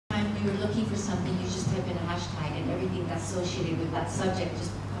you're looking for something, you just type in a hashtag and everything that's associated with that subject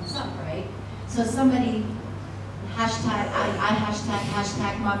just comes up, right? So somebody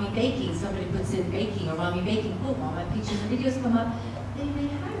hashtag mommy baking, somebody puts in baking or mommy baking, boom, all my pictures and videos come up, they may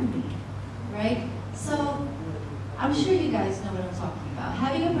hire me, right? So I'm sure you guys know what I'm talking about.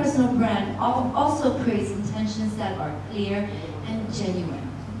 Having a personal brand also creates intentions that are clear and genuine,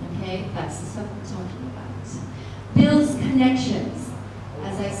 okay? That's the stuff we're talking about. Builds connections.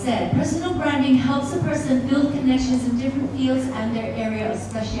 As I said, personal branding helps a person build connections in different fields and their area of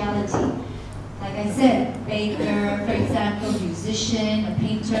speciality. Like I said, baker, for example, musician, a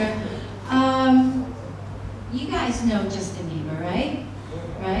painter. You guys know Justin Bieber, right?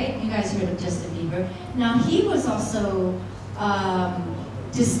 Right? You guys heard of Justin Bieber. Now, he was also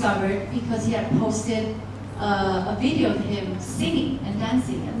discovered because he had posted a video of him singing and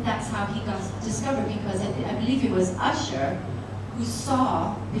dancing, and that's how he got discovered, because I believe it was Usher who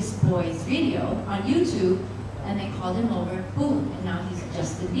saw this boy's video on YouTube, and they called him over, boom, and now he's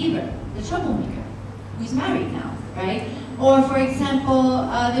Justin Bieber, the troublemaker, who's married now, right? Or for example,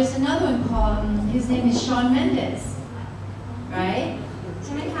 there's another one called, his name is Shawn Mendes, right?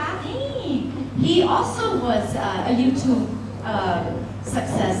 He also was a YouTube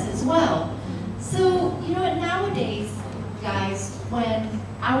success as well. So, you know what, nowadays, guys, when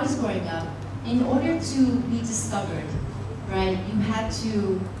I was growing up, in order to be discovered, right, you had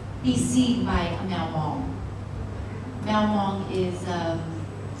to be seen by a Maomong. Maomong is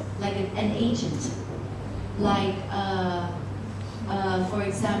like an agent. Like, for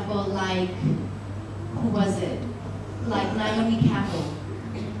example, like, who was it? Like Naomi Campbell.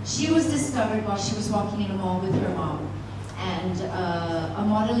 She was discovered while she was walking in a mall with her mom. And a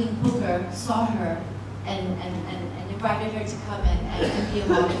modeling booker saw her and invited her to come and be a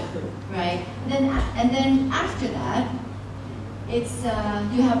model, right? And then after that, it's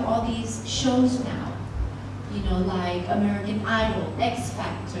you have all these shows now, you know, like American Idol, X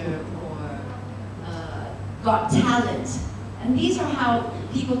Factor, or Got Talent, and these are how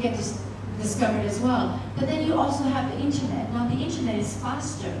people get discovered as well. But then you also have the internet. Now the internet is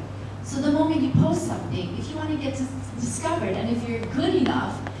faster, so the moment you post something, if you want to get discovered, and if you're good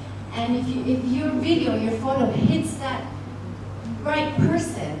enough, and if your video, your photo hits that right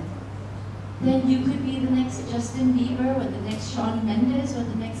person, then you could be the next Justin Bieber, or the next Shawn Mendes, or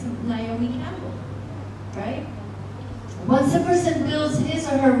the next Naomi Campbell, right? Once a person builds his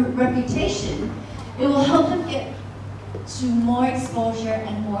or her reputation, it will help them get to more exposure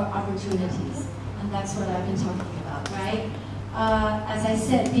and more opportunities. And that's what I've been talking about, right? As I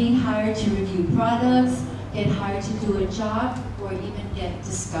said, being hired to review products, get hired to do a job, or even get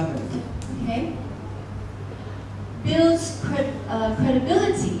discovered, okay? Builds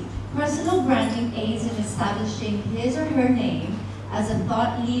credibility. Personal branding aids in establishing his or her name as a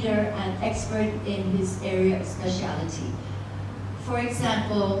thought leader and expert in his area of specialty. For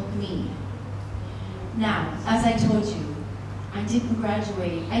example, me. Now, as I told you, I didn't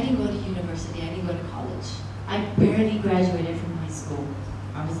graduate. I didn't go to university. I didn't go to college. I barely graduated from high school.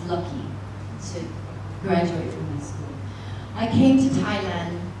 I was lucky to graduate from high school. I came to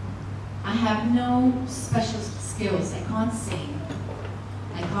Thailand. I have no special skills. I can't sing.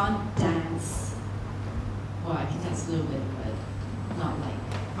 I can't dance. Well, I can dance a little bit, but not like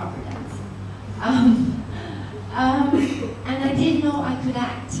proper dance. And I didn't know I could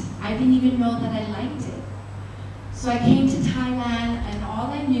act. I didn't even know that I liked it. So I came to Thailand, and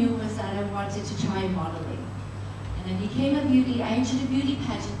all I knew was that I wanted to try modeling. And I became a beauty. I entered a beauty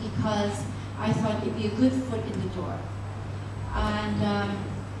pageant because I thought it'd be a good foot in the door.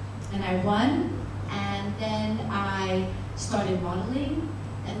 And I won, and then I started modeling,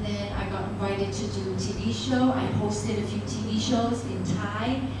 and then I got invited to do a TV show. I hosted a few TV shows in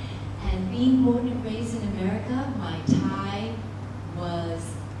Thai, and being born and raised in America, my Thai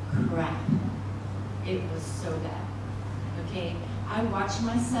was crap. It was so bad, okay? I watched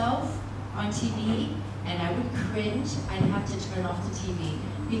myself on TV, and I would cringe. I'd have to turn off the TV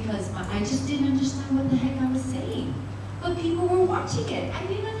because I just didn't understand what the heck I was saying. But people were watching it. I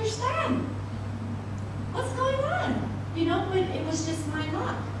didn't understand. What's going on? You know, but it was just my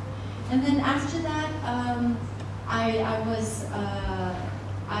luck. And then after that, I was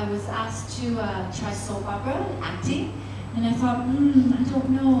asked to try soap opera, acting, and I thought, I don't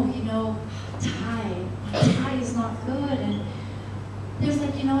know, you know, Thai is not good. And there's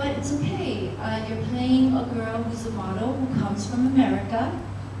like, you know what, it's okay. You're playing a girl who's a model who comes from America,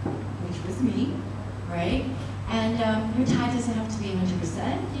 which was me, right? And her Thai doesn't have to be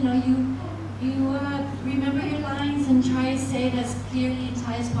 100%. You know, you remember your lines and try to say it as clearly in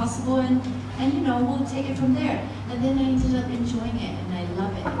Thai as possible, and you know, we'll take it from there. And then I ended up enjoying it, and I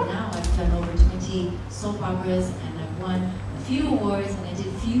love it. And now I reality soap operas, and I've won a few awards, and I did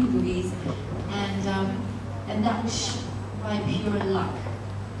a few movies, and that was by pure luck.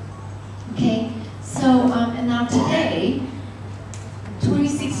 Okay, so and now today,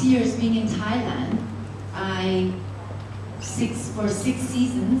 26 years being in Thailand, for 6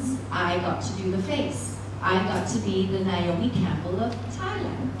 seasons, I got to do the face. I got to be the Naomi Campbell of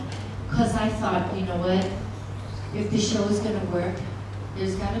Thailand. Because I thought, you know what, if the show is going to work,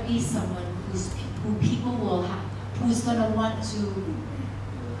 there's got to be someone who people will have, who's going to want to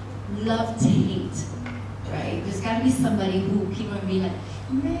love to hate, right? There's got to be somebody who people will be like,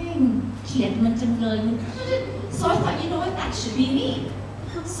 man, so I thought, you know what, that should be me.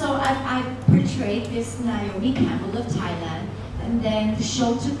 So I portrayed this Naomi Campbell of Thailand, and then the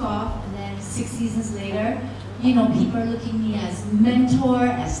show took off, and then 6 seasons later, you know, people are looking at me as mentor,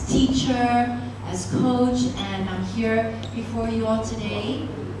 as teacher, as coach, and I'm here before you all today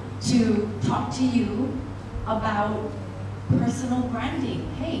to talk to you about personal branding.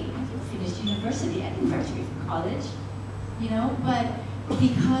 Hey, I didn't finish university, I didn't graduate from college, you know, but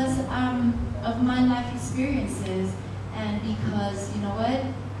because of my life experiences, and because, you know what,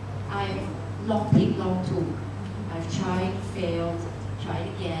 I've long take, long took. I've tried, failed, tried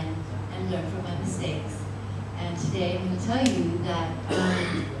again, and learned from my mistakes. And today I'm going to tell you that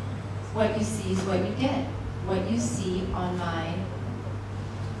what you see is what you get. What you see on my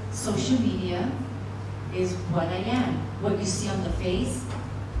social media is what I am. What you see on the face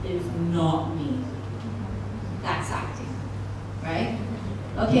is not me. That's acting, right?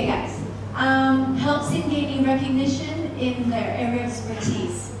 Okay, guys. Helps in gaining recognition in their area of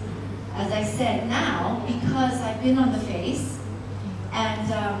expertise. As I said, now, because I've been on the face, and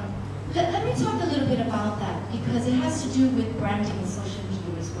let me talk a little bit about that, because it has to do with branding and social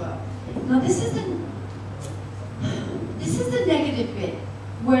media as well. Now, this is the negative bit,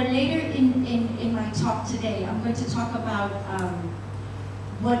 where later in my talk today, I'm going to talk about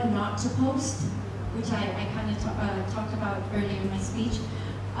what not to post, which I kind of talked about earlier in my speech.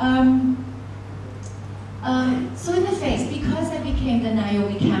 So in the face, because I became the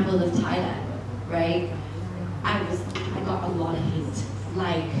Naomi Campbell of Thailand, right? I got a lot of hate.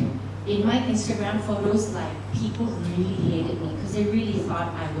 Like, in my Instagram photos, like, people really hated me because they really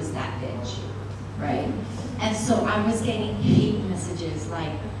thought I was that bitch, right? And so I was getting hate messages,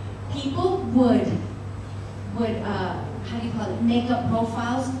 like, people would how do you call it, make up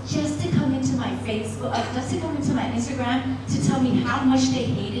profiles just to come into my Facebook, just to come into my Instagram to tell me how much they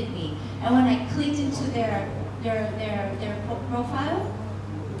hated me. And when I clicked into their profile,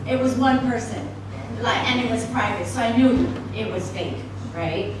 it was one person, like, and it was private, so I knew it was fake,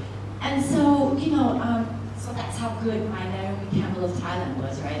 right? And so, you know, so that's how good my Naomi Campbell of Thailand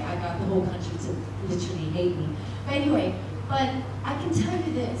was, right? I got the whole country to literally hate me. But anyway, but I can tell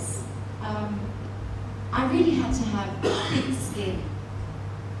you this, I really had to have thick skin.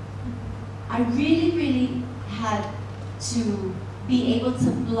 I really, really had to be able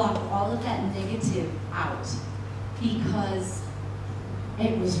to block all of that negative out, because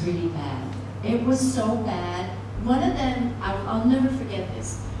it was really bad. It was so bad. One of them, I'll never forget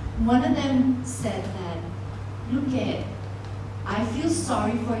this. One of them said that, Lukkade, I feel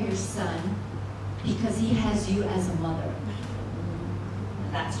sorry for your son because he has you as a mother.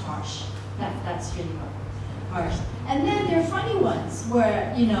 That's harsh. That's really harsh. And then there are funny ones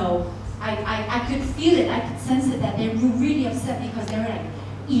where, you know, I could feel it, I could sense it, that they were really upset because they were like,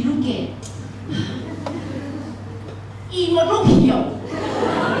 Lukkade,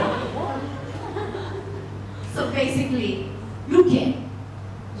 so basically, Lukkade,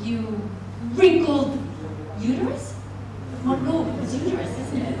 you wrinkled uterus? No, it's uterus,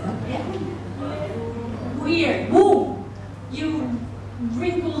 isn't it? Yeah. Weird. Womb. You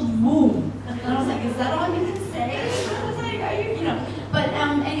wrinkled womb. And I was like, is that all you can say? I was like, are you know? But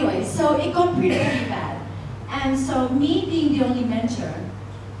anyway, so it got pretty bad. And so me being the only mentor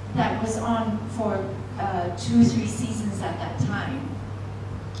that was on for 2 or 3 seasons at that time,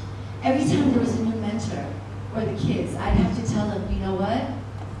 every time there was a new mentor or the kids, I'd have to tell them, you know what?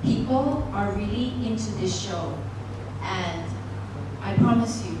 People are really into this show. And I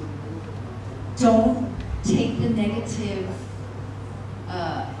promise you, don't take the negative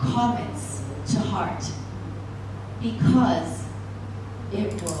comments to heart, because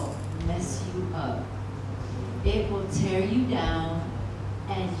it will mess you up. It will tear you down,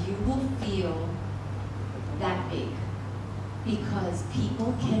 and you will feel that big, because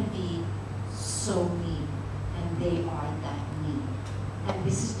people can be so mean, and they are that mean. And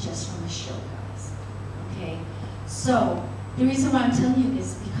this is just from a show, guys. Okay? So the reason why I'm telling you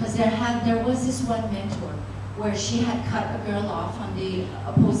this, because there was this one mentor where she had cut a girl off on the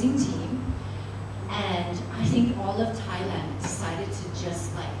opposing team, think all of Thailand decided to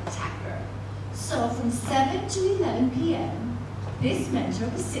just like attack her. So from 7 to 11 p.m., this mentor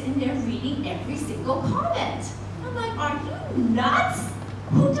was sitting there reading every single comment. I'm like, are you nuts?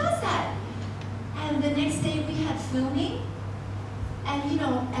 Who does that? And the next day we had filming, and you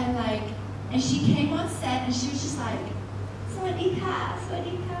know, and she came on set and she was just like, Sawadee ka,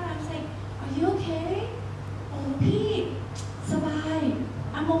 Sawadee ka. I was like, are you okay? Oh, Pete, Sabai,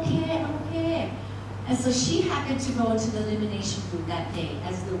 I'm okay. And so she happened to go into the elimination room that day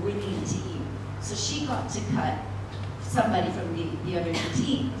as the winning team. So she got to cut somebody from the other two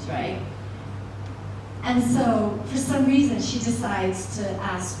teams, right? And so for some reason she decides to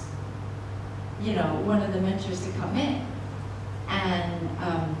ask, you know, one of the mentors to come in. And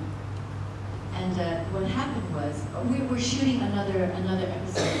what happened was, we were shooting another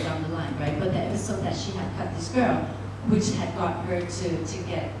episode down the line, right? But the episode that she had cut this girl, which had got her to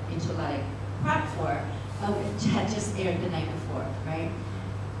get into like prep for, had just aired the night before, right?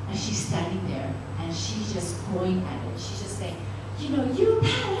 And she's standing there, and she's just going at it. She's just saying, you know, you blah,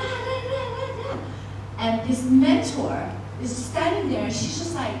 blah, blah, blah, blah. And this mentor is standing there, and she's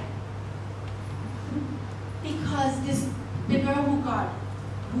just like, because the girl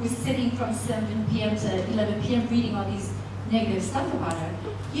who was sitting from 7 p.m. to 11 p.m. reading all these negative stuff about her,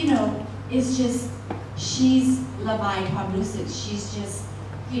 you know, is just, she's labai lucid. She's just,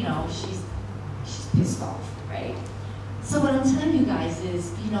 you know, she's pissed off, right? So what I'm telling you guys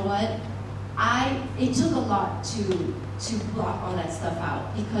is, you know what? It took a lot to block all that stuff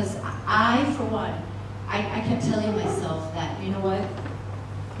out, because I for one, I kept telling myself that, you know what?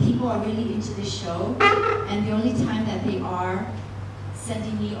 People are really into this show, and the only time that they are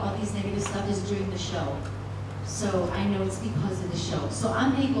sending me all these negative stuff is during the show. So I know it's because of the show. So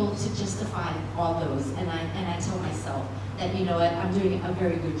I'm able to justify all those, and I tell myself that, you know what, I'm doing a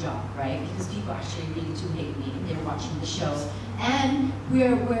very good job, right? Because people actually really do hate me, and they're watching the show. And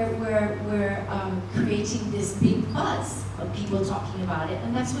we're creating this big buzz of people talking about it,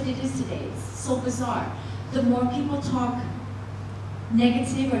 and that's what it is today. It's so bizarre. The more people talk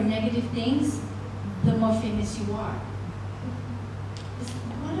negative or negative things, the more famous you are.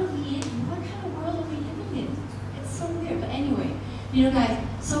 What kind of world are we living in? It's so weird. But anyway, you know, guys,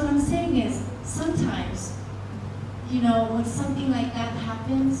 so what I'm saying is, sometimes, you know, when something like that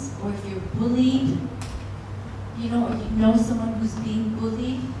happens, or if you're bullied, you know, or you know someone who's being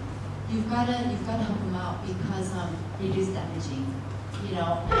bullied, you've got to help them out, because it is damaging, you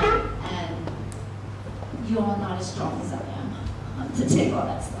know, and you all not as strong as I am to take all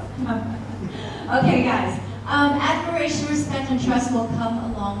that stuff. Okay, guys. Admiration, respect, and trust will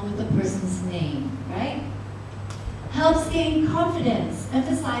come along with the person's name, right? Helps gain confidence,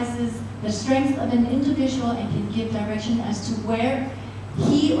 emphasizes the strength of an individual, and can give direction as to where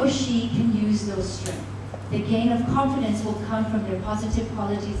he or she can use those strengths. The gain of confidence will come from their positive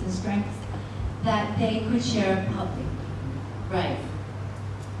qualities and strengths that they could share in public. Right.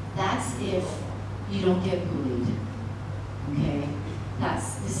 That's if you don't get bullied. Okay?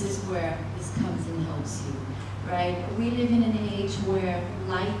 This is where this comes and helps you. Right? We live in an age where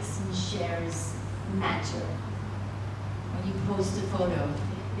likes and shares matter. When you post a photo.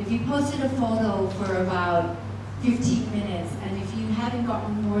 If you posted a photo for about 15 minutes, and if you haven't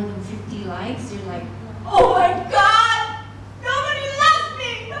gotten more than 50 likes, you're like, oh my God! Nobody loves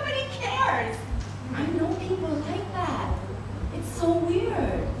me! Nobody cares! I know people like that. It's so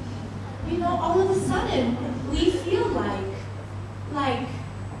weird. You know, all of a sudden, we feel like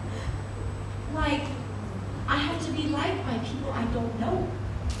I have to be liked by people I don't know.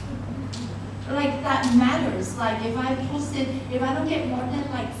 Like, that matters. Like, if I don't get more than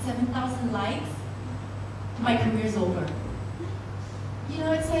like 7,000 likes, my career's over. You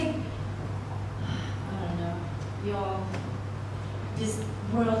know, it's like, I don't know, y'all, this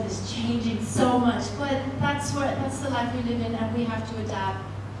world is changing so much, but that's the life we live in, and we have to adapt.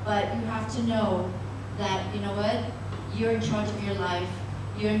 But you have to know that, you know what, you're in charge of your life,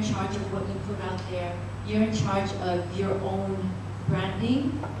 you're in charge of what you put out there, you're in charge of your own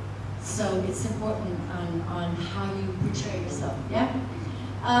branding. So it's important on how you portray yourself, yeah?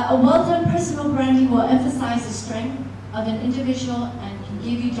 A well-done personal branding will emphasize the strength of an individual and can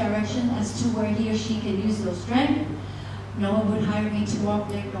give you direction as to where he or she can use those strengths. No one would hire me to walk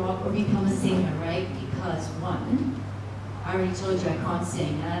their dog or become a singer, right? Because one, I already told you I can't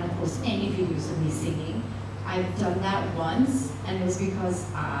sing, and I don't post any videos of me singing. I've done that once, and it was because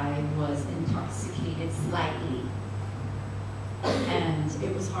I was intoxicated slightly. And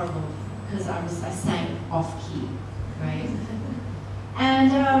it was horrible, because I sang off-key, right?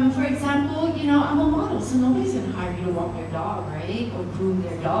 And for example, you know, I'm a model, so nobody's gonna hire me to walk their dog, right? Or groom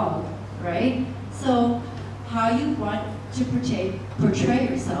their dog, right? So how you want to portray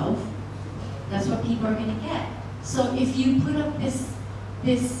yourself, that's what people are going to get. So if you put up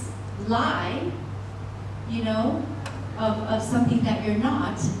this lie, you know, of something that you're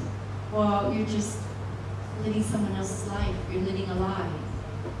not, well, you're just living someone else's life. You're living a lie,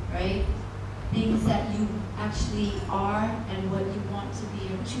 right? Things that you actually are and what you want to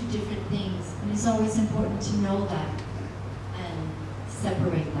be are two different things. And it's always important to know that and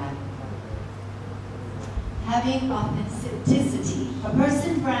separate that. Having authenticity. A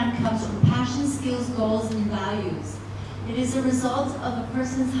person's brand comes from passion, skills, goals, and values. It is a result of a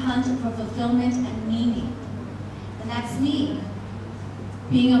person's hunt for fulfillment and meaning. And that's me.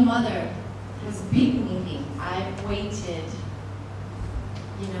 Being a mother has big meaning. I've waited,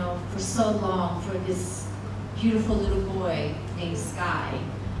 you know, for so long for this beautiful little boy named Sky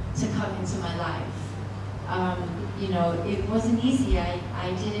to come into my life. You know, it wasn't easy. I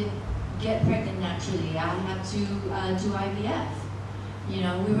didn't get pregnant naturally. I had to do IVF. You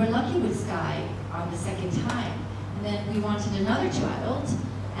know, we were lucky with Sky on the second time. And then we wanted another child,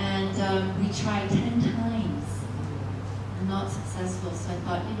 and we tried 10 times. Not successful, so I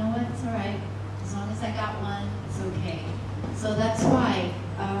thought, you know what, it's all right. As long as I got one, it's okay. So that's why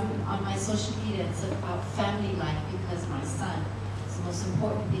on my social media it's about family life, because my son is the most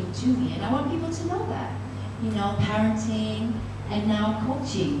important thing to me. And I want people to know that. You know, parenting and now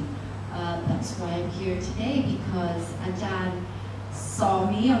coaching. That's why I'm here today, because Ajahn saw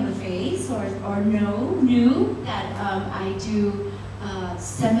me on the face or knew that I do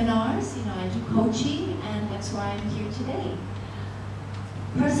seminars, you know, I do coaching, and that's why I'm here today.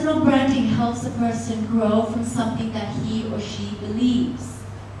 Personal branding helps a person grow from something that he or she believes.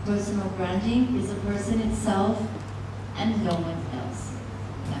 Personal branding is a person itself and no one else.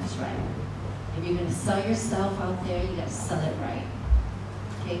 That's right. If you're going to sell yourself out there, you got to sell it right.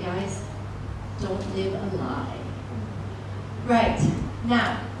 Okay, guys? Don't live a lie. Right.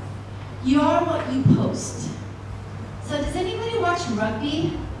 Now, you are what you post. So does anybody watch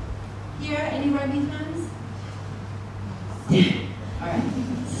rugby here? Any rugby fans? All right.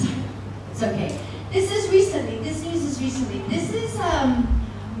 It's okay. This news is recently. This is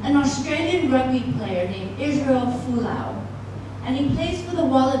an Australian rugby player named Israel Folau, and he plays for the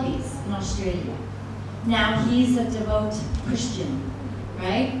Wallabies in Australia. Now, he's a devout Christian,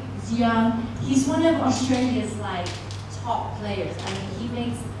 right? He's young. He's one of Australia's, like, top players. I mean, he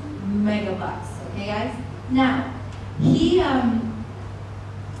makes mega bucks, okay, guys? Now, he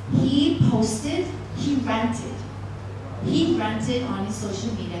posted, he ranted on his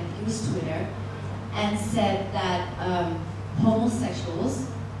social media, I think it was Twitter, and said that homosexuals,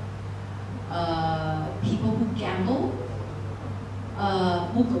 people who gamble,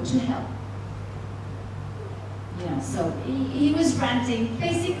 will go to hell. You know, so he was ranting.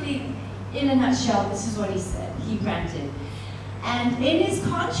 Basically, in a nutshell, this is what he said. He ranted. And in his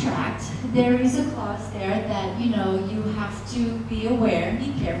contract, there is a clause there that, you know, you have to be aware and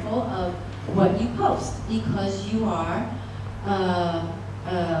be careful of what you post, because you are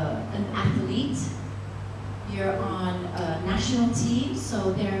an athlete, you're on a national team,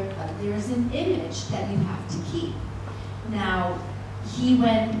 so there's an image that you have to keep. Now, he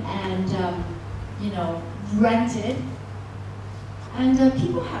went and, you know, ranted. And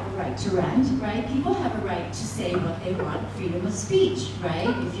people have a right to rant, right? People have a right to say what they want, freedom of speech, right?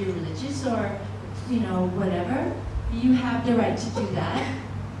 If you're religious or, you know, whatever, you have the right to do that.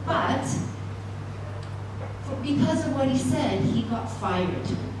 But because of what he said, he got fired.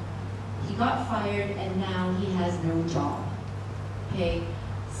 He got fired, and now he has no job, okay?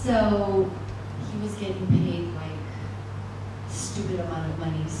 So he was getting paid like a stupid amount of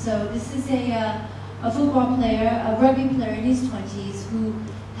money. So this is a football player, a rugby player in his 20s who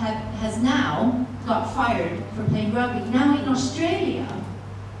has now got fired for playing rugby. Now in Australia,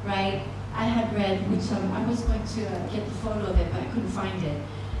 right, I had read, which I was going to get the photo of it, but I couldn't find it.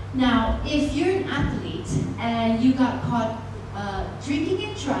 Now, if you're an athlete and you got caught drinking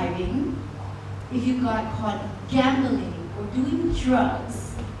and driving, if you got caught gambling or doing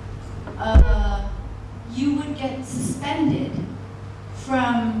drugs, you would get suspended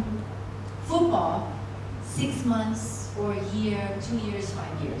from football 6 months or a year, 2 years,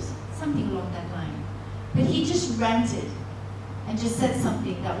 5 years, something along that line. But he just ranted and just said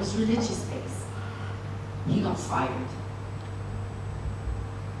something that was religious-based. He got fired.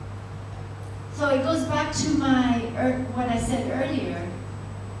 So it goes back to what I said earlier.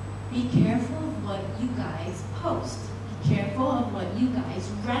 Be careful of what you guys post. Be careful of what you guys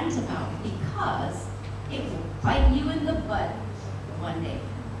rant about, because it will bite you in the butt one day.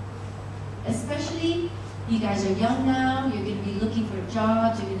 Especially, you guys are young now, you're going to be looking for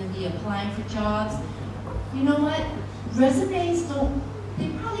jobs, you're going to be applying for jobs. You know what? Resumes they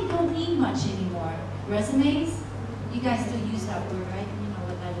probably don't mean much anymore. Resumes? You guys still use that word, right? You know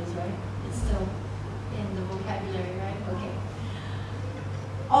what that is, right? It's still in the vocabulary, right? Okay.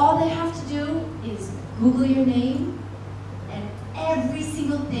 All they have to do is Google your name, and every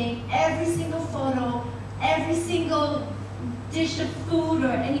single thing, every single photo, every single dish of food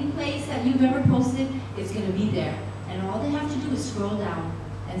or any place that you've ever posted is going to be there. And all they have to do is scroll down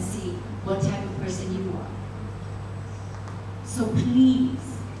and see what type of person you are. So please,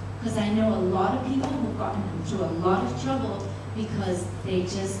 because I know a lot of people who've gotten into a lot of trouble because they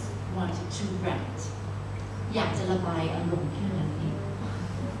just wanted to rant. อยากจะระบายอารมณ์แค่นั้นเอง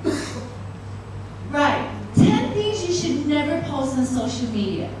Right, 10 things you should never post on social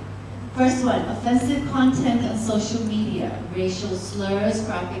media. First one, offensive content on social media. Racial slurs,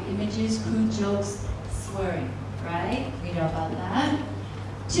 graphic images, crude jokes, swearing, right? We know about that.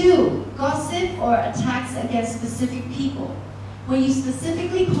 2, gossip or attacks against specific people. When you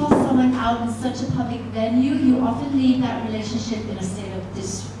specifically call someone out in such a public venue, you often leave that relationship in a state of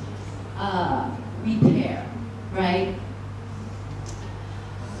repair, right?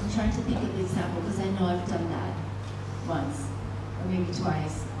 I'm trying to think of the example because I know I've done that once, or maybe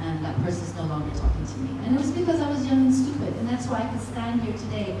twice, and that person's no longer talking to me. And it was because I was young and stupid, and that's why I could stand here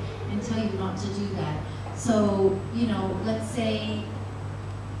today and tell you not to do that. So, you know, let's say,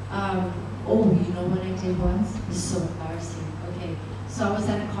 oh, you know what I did once? It's so embarrassing. Okay, so I was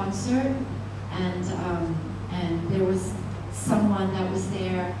at a concert, and there was someone that was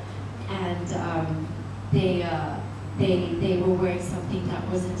there, and they were wearing something that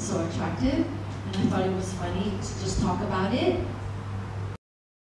wasn't so attractive, and I thought it was funny to just talk about it.